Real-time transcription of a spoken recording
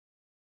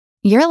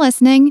You're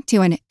listening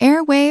to an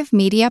Airwave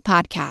Media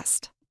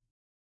Podcast.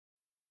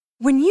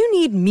 When you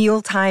need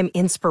mealtime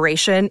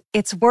inspiration,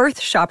 it's worth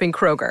shopping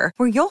Kroger,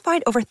 where you'll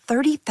find over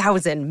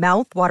 30,000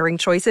 mouth-watering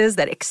choices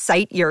that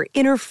excite your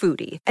inner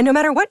foodie. And no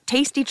matter what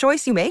tasty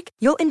choice you make,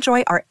 you'll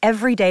enjoy our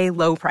everyday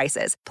low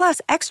prices, plus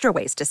extra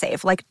ways to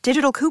save, like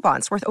digital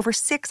coupons worth over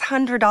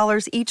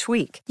 $600 each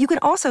week. You can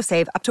also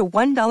save up to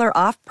 $1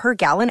 off per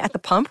gallon at the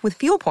pump with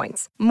fuel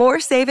points.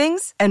 More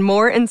savings and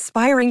more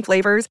inspiring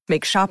flavors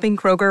make shopping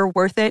Kroger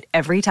worth it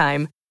every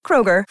time.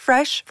 Kroger,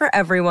 fresh for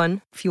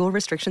everyone. Fuel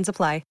restrictions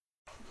apply.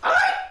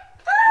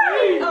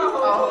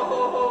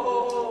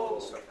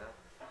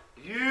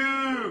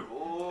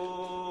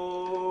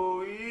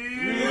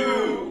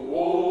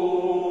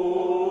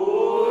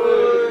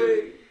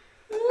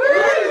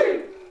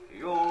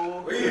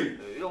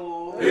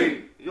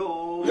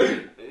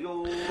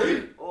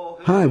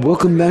 Hi,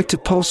 welcome back to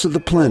Pulse of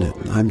the Planet.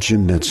 I'm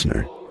Jim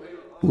Metzner.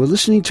 We're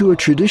listening to a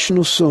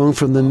traditional song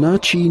from the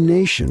Natchez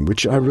Nation,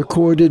 which I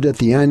recorded at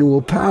the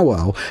annual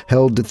powwow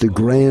held at the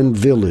Grand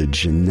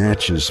Village in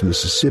Natchez,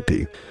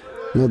 Mississippi.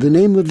 Now, the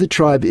name of the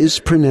tribe is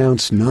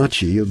pronounced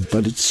Natchez,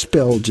 but it's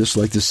spelled just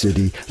like the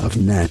city of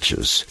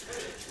Natchez.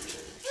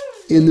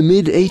 In the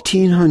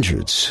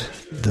mid-1800s,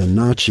 the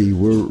Natchez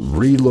were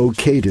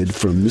relocated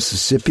from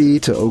Mississippi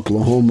to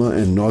Oklahoma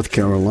and North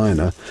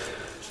Carolina,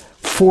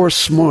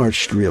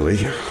 force-marched,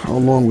 really,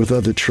 along with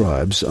other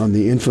tribes, on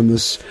the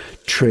infamous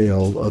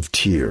Trail of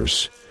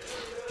Tears.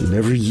 And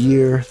every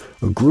year,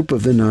 a group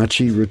of the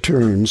Natchez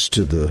returns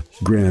to the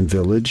Grand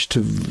Village to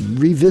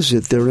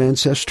revisit their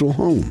ancestral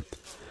home.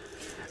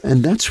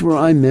 And that's where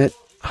I met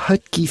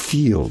Hutke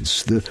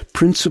Fields, the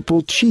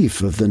principal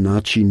chief of the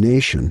Natchez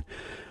Nation,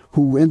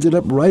 who ended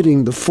up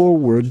writing the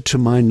foreword to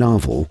my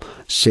novel,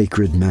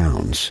 Sacred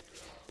Mounds.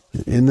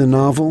 In the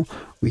novel,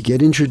 we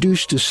get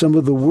introduced to some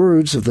of the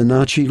words of the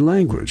Natchez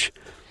language.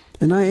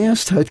 And I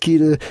asked Hutke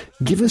to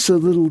give us a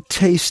little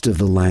taste of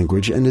the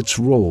language and its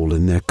role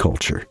in their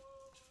culture.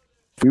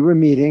 We were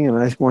meeting, and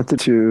I wanted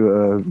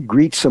to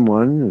greet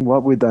someone.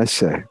 What would I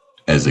say?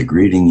 As a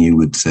greeting, you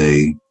would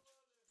say,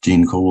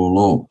 Jean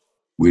Kololo,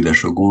 Wila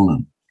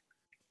Shogunan.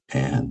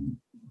 And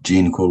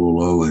Jean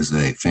Kololo is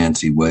a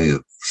fancy way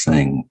of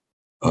saying,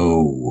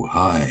 oh,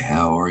 hi,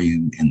 how are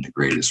you, in the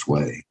greatest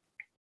way.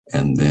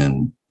 And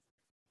then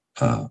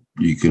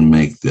you can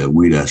make the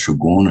Wila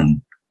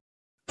Shogunan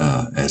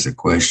as a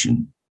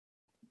question.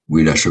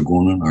 Wila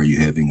Shogunan, are you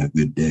having a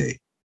good day?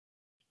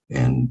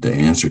 And the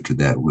answer to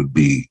that would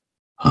be,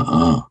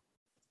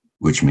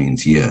 which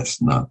means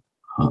yes, not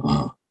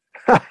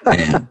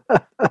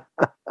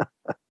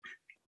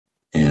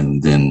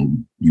and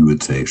then you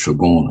would say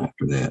Shogun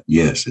after that.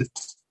 Yes,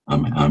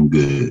 I'm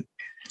good.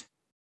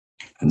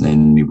 And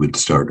then you would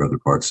start other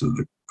parts of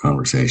the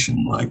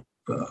conversation like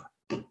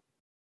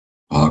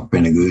Hawk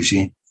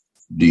Penagushi,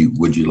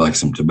 would you like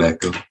some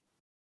tobacco?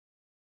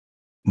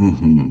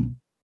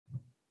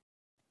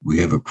 We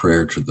have a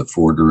prayer to the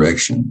four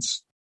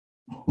directions.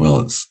 Well,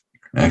 it's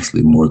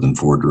actually more than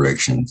four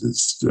directions.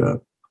 It's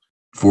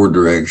four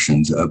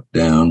directions, up,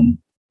 down,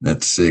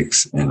 that's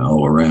 6, and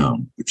all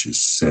around, which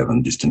is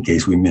 7, just in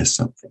case we miss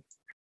something.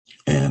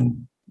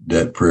 And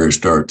that prayer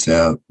starts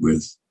out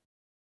with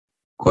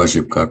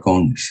Kwajip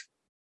Kakonis,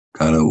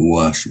 Kara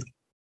Uwashu,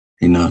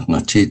 Hinach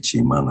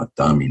Nachichi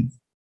Manatamin.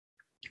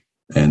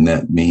 And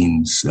that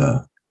means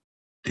to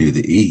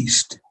the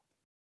east,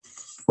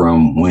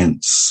 from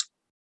whence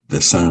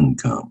the sun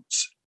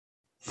comes,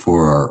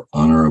 for our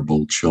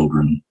honorable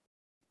children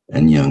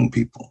and young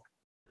people.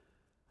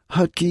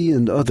 Hutke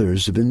and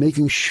others have been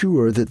making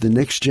sure that the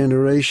next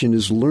generation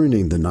is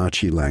learning the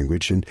Natchez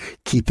language and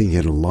keeping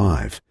it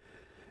alive.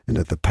 And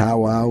at the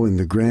powwow in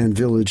the Grand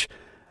Village,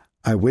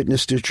 I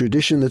witnessed a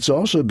tradition that's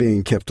also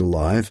being kept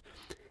alive,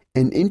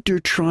 an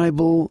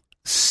intertribal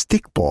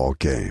stickball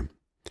game.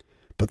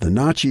 But the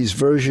Natchez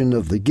version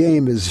of the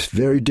game is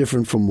very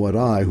different from what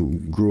I, who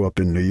grew up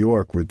in New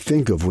York, would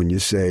think of when you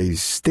say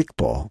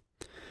stickball.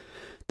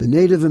 The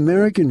Native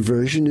American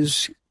version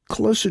is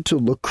closer to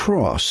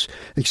lacrosse,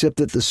 except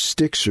that the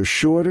sticks are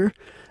shorter,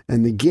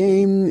 and the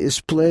game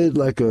is played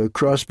like a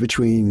cross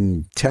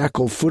between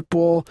tackle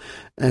football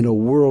and a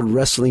World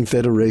Wrestling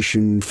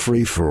Federation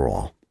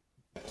free-for-all.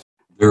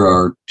 There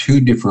are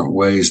 2 different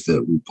ways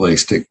that we play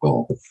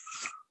stickball.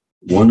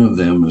 One of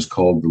them is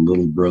called the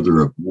Little Brother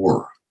of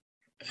War.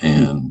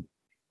 And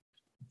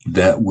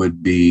that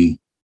would be,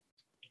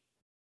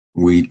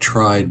 we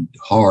tried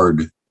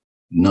hard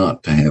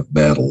not to have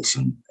battles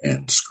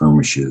and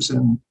skirmishes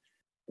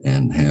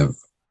and have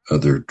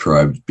other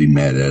tribes be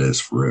mad at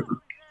us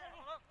forever.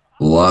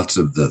 Lots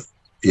of the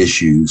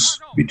issues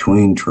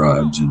between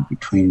tribes and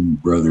between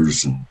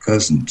brothers and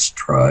cousins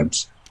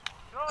tribes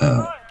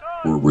were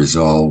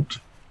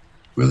resolved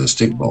with a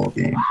stickball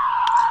game.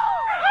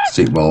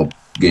 Stickball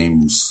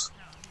games,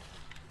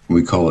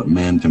 we call it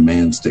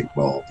man-to-man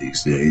stickball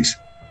these days,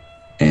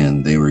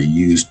 and they were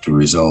used to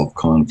resolve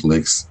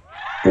conflicts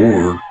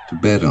or to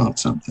bet on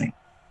something,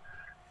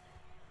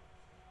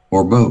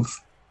 or both.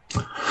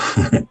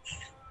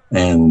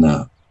 And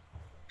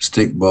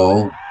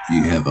stickball,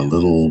 you have a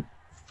little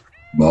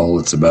ball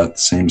that's about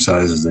the same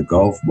size as a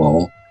golf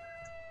ball,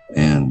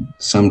 and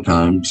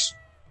sometimes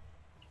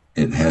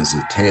it has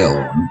a tail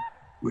on it,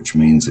 which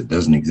means it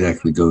doesn't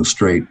exactly go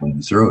straight when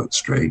you throw it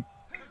straight,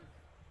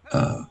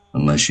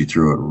 unless you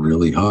throw it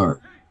really hard.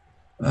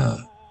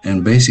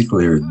 And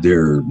basically,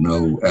 there are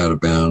no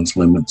out-of-bounds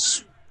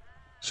limits.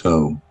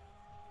 So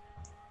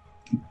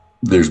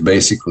there's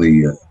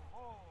basically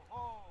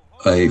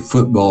a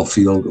football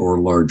field or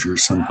larger,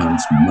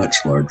 sometimes much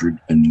larger,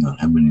 depending on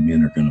how many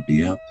men are going to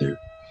be out there.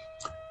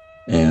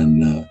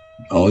 And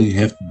all you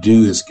have to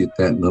do is get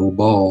that little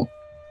ball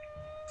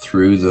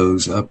through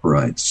those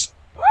uprights.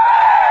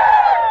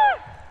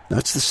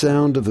 That's the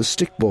sound of a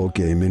stickball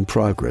game in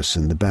progress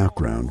in the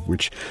background,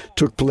 which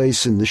took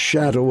place in the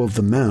shadow of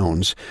the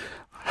mounds,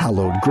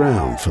 hallowed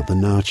ground for the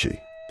Nachi.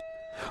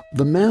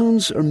 The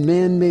mounds are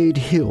man-made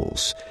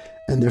hills,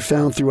 and they're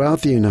found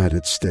throughout the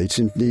United States.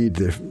 Indeed,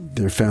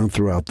 they're found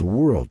throughout the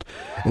world.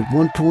 At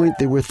one point,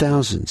 there were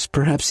thousands,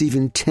 perhaps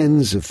even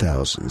tens of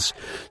thousands.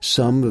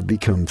 Some have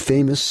become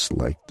famous,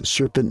 like the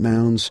Serpent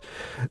Mounds.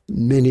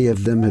 Many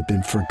of them have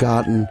been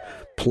forgotten,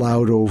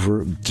 plowed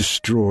over,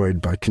 destroyed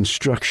by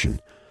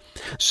construction.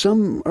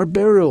 Some are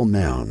burial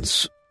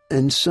mounds,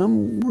 and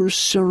some were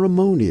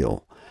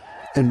ceremonial.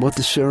 And what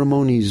the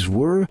ceremonies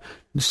were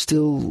is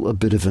still a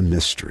bit of a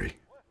mystery.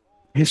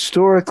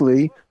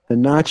 Historically, the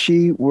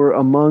Nachi were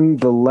among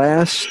the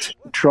last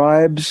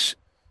tribes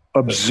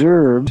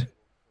observed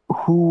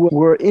who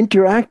were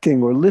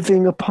interacting or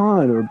living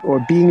upon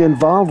or being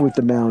involved with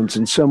the mounds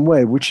in some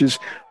way, which is,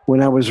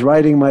 when I was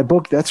writing my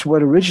book, that's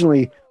what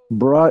originally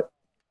brought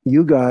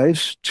you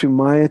guys to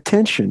my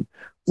attention.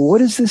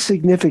 What is the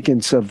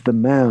significance of the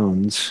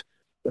mounds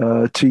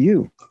to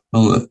you?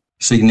 Well, the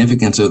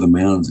significance of the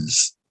mounds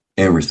is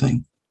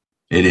everything.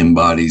 It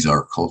embodies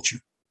our culture.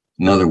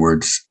 In other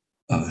words,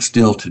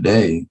 still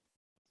today,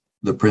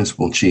 the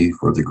principal chief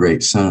or the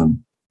great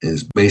sun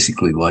is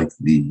basically like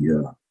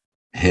the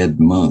head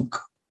monk.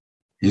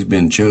 He's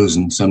been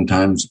chosen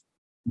sometimes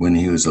when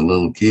he was a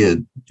little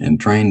kid and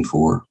trained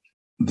for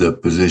the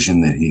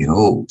position that he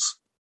holds.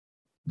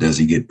 Does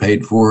he get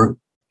paid for it?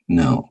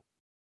 No.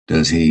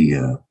 Does he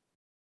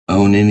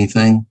own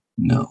anything?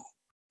 No.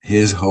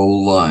 His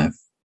whole life,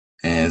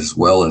 as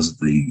well as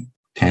the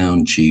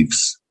town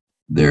chiefs,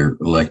 they're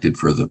elected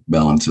for the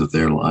balance of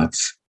their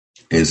lives,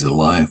 is a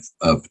life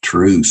of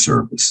true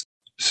service.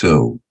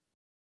 So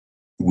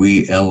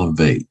we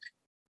elevate,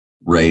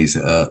 raise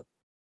up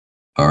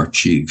our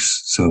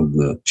chiefs. So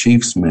the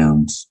chief's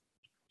mounds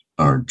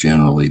are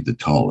generally the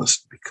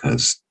tallest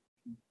because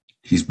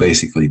he's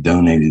basically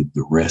donated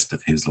the rest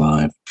of his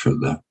life for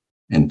the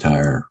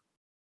entire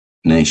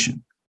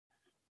nation.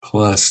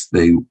 Plus,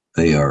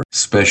 they are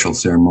special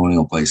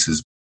ceremonial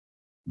places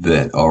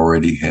that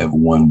already have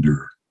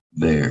wonder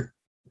there,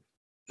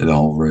 that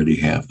already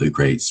have the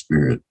Great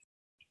Spirit.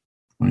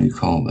 What do you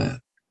call that?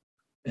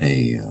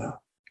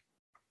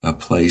 A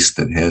place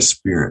that has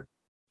spirit.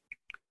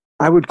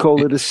 I would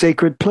call it a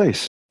sacred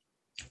place.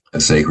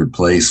 A sacred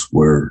place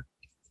where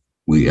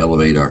we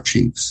elevate our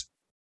chiefs.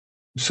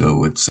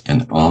 So it's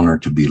an honor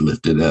to be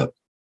lifted up.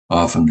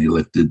 Often they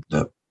lifted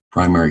up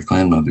primary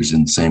clan mothers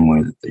in the same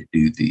way that they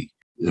do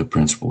the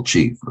principal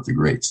chief or the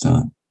great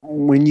sun.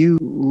 When you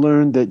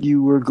learned that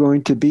you were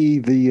going to be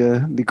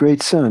the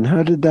great sun,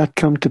 how did that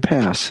come to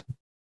pass?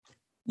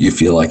 You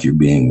feel like you're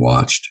being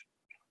watched,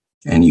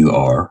 and you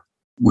are.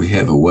 We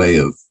have a way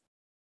of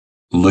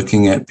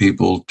looking at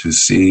people to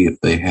see if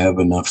they have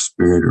enough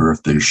spirit or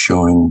if they're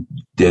showing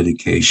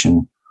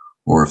dedication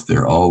or if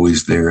they're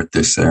always there at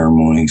their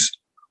ceremonies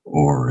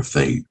or if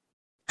they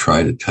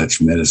try to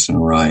touch medicine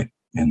right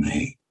and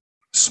they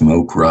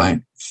smoke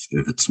right,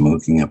 if it's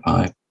smoking a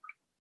pipe,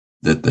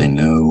 that they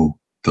know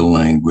the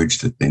language,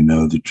 that they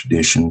know the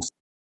traditions.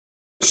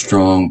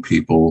 Strong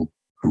people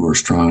who are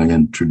strong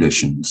in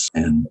traditions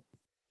and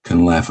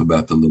can laugh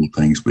about the little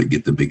things but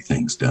get the big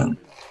things done.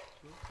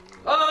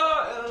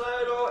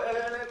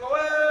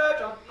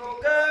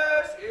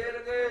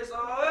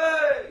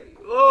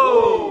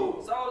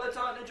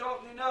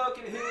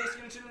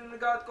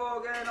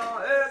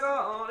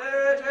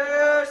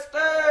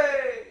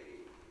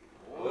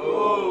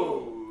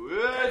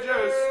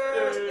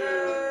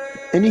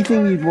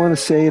 Anything you'd want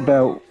to say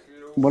about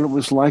what it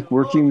was like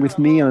working with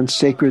me on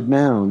Sacred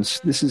Mounds?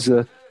 This is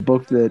a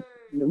book that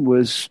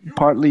was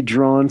partly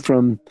drawn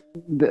from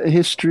the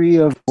history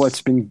of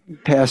what's been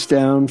passed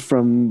down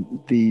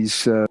from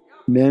these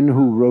men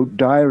who wrote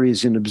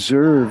diaries and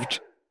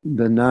observed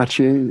the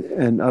Nachi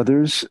and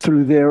others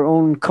through their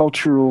own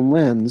cultural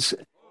lens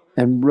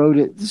and wrote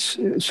it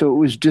so it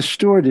was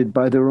distorted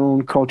by their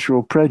own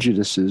cultural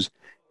prejudices.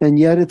 And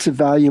yet it's a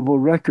valuable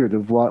record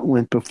of what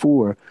went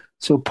before.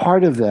 So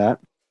part of that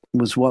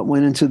was what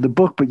went into the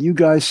book, but you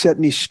guys set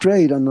me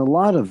straight on a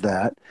lot of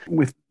that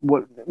with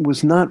what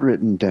was not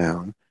written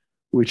down,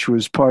 which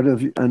was part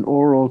of an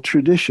oral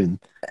tradition.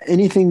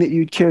 Anything that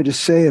you'd care to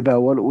say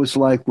about what it was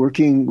like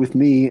working with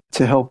me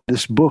to help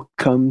this book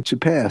come to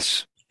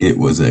pass? It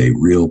was a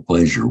real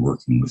pleasure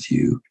working with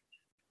you.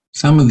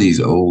 Some of these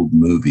old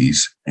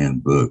movies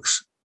and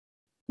books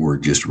were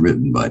just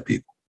written by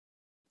people.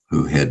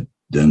 who had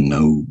done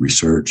no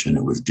research, and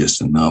it was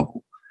just a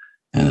novel.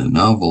 And a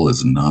novel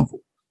is a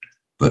novel.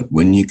 But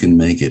when you can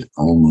make it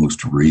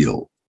almost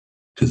real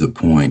to the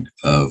point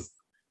of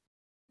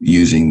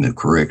using the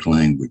correct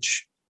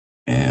language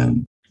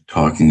and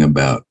talking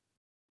about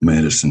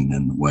medicine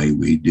and the way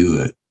we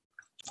do it,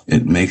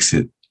 it makes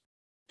it,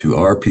 to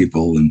our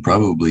people and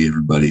probably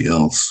everybody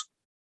else,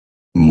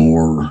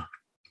 more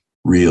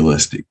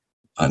realistic.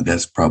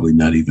 That's probably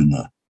not even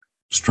a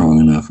strong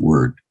enough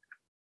word.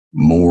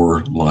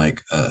 More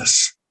like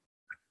us.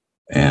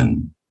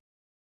 And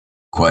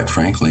quite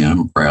frankly,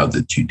 I'm proud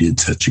that you did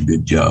such a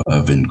good job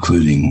of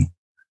including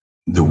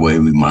the way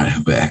we might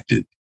have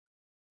acted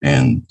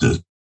and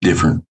the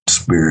different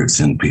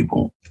spirits in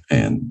people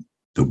and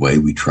the way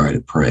we try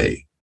to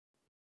pray.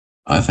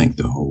 I think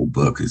the whole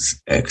book is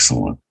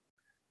excellent,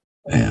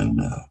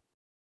 and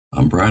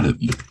I'm proud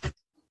of you.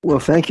 Well,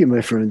 thank you,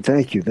 my friend.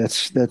 Thank you.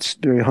 That's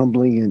very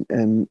humbling,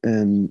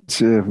 and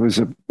it was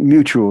a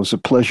mutual. It was a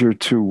pleasure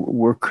to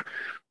work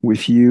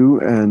with you,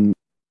 and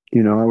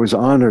I was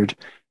honored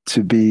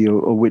to be a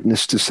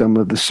witness to some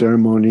of the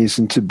ceremonies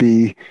and to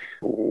be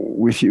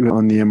with you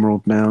on the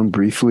Emerald Mound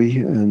briefly,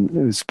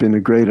 and it's been a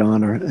great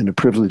honor and a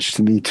privilege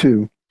to me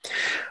too.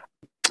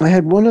 I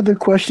had one other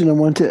question I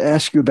wanted to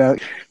ask you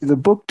about. The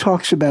book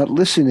talks about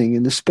listening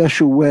in a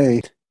special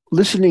way.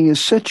 Listening is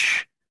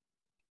such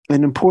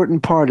an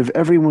important part of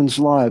everyone's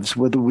lives,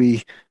 whether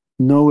we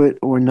know it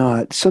or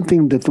not,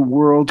 something that the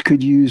world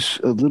could use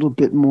a little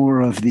bit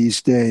more of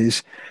these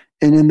days.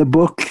 And in the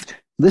book,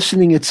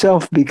 listening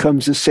itself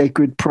becomes a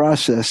sacred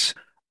process.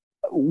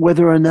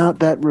 Whether or not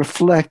that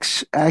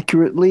reflects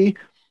accurately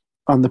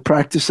on the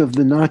practice of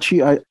the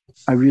Nachi,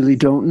 I really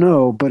don't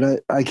know.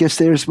 But I guess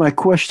there's my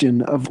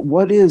question of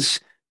what is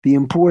the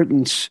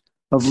importance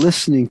of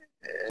listening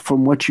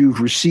from what you've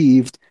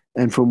received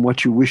and from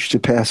what you wish to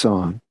pass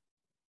on.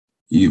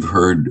 You've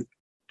heard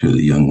to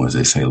the young ones,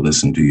 they say,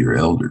 listen to your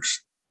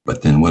elders.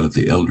 But then what do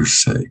the elders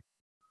say?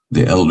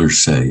 The elders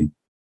say,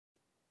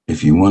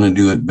 if you want to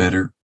do it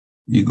better,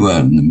 you go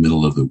out in the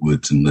middle of the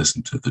woods and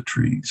listen to the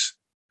trees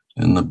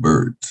and the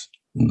birds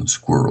and the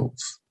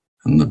squirrels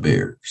and the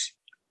bears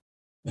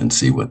and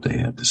see what they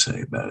have to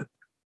say about it.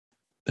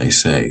 They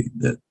say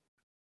that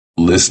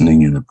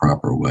listening in the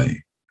proper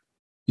way,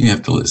 you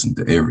have to listen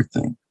to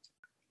everything.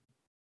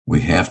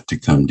 We have to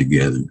come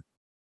together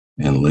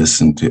and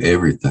listen to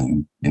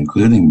everything,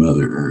 including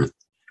Mother Earth,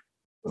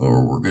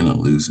 or we're going to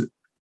lose it.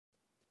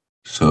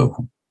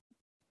 So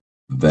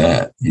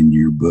that in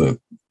your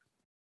book,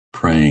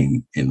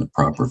 praying in the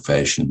proper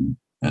fashion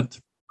at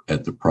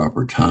the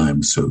proper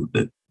time so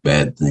that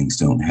bad things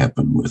don't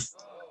happen with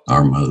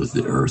our Mother,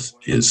 the Earth,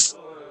 is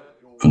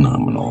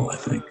phenomenal, I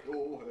think.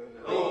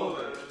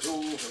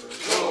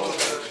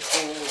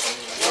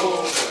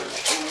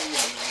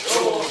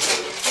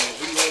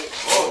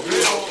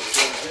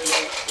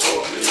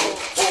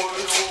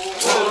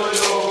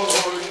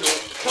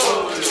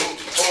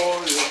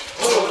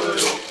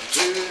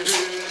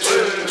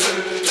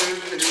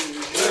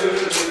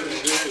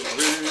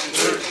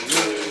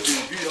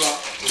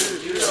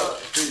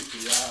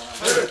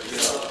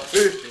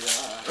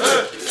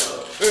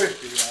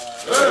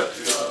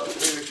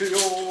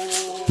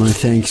 My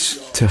thanks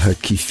to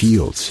Hutke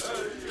Fields.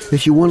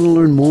 If you want to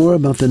learn more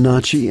about the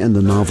Nachi and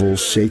the novel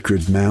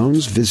Sacred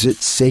Mounds, visit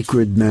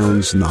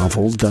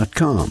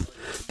sacredmoundsnovel.com.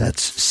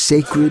 That's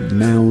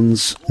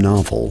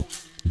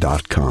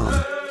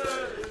sacredmoundsnovel.com.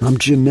 I'm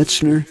Jim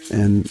Metzner,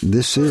 and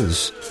this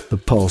is The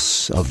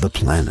Pulse of the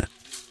Planet.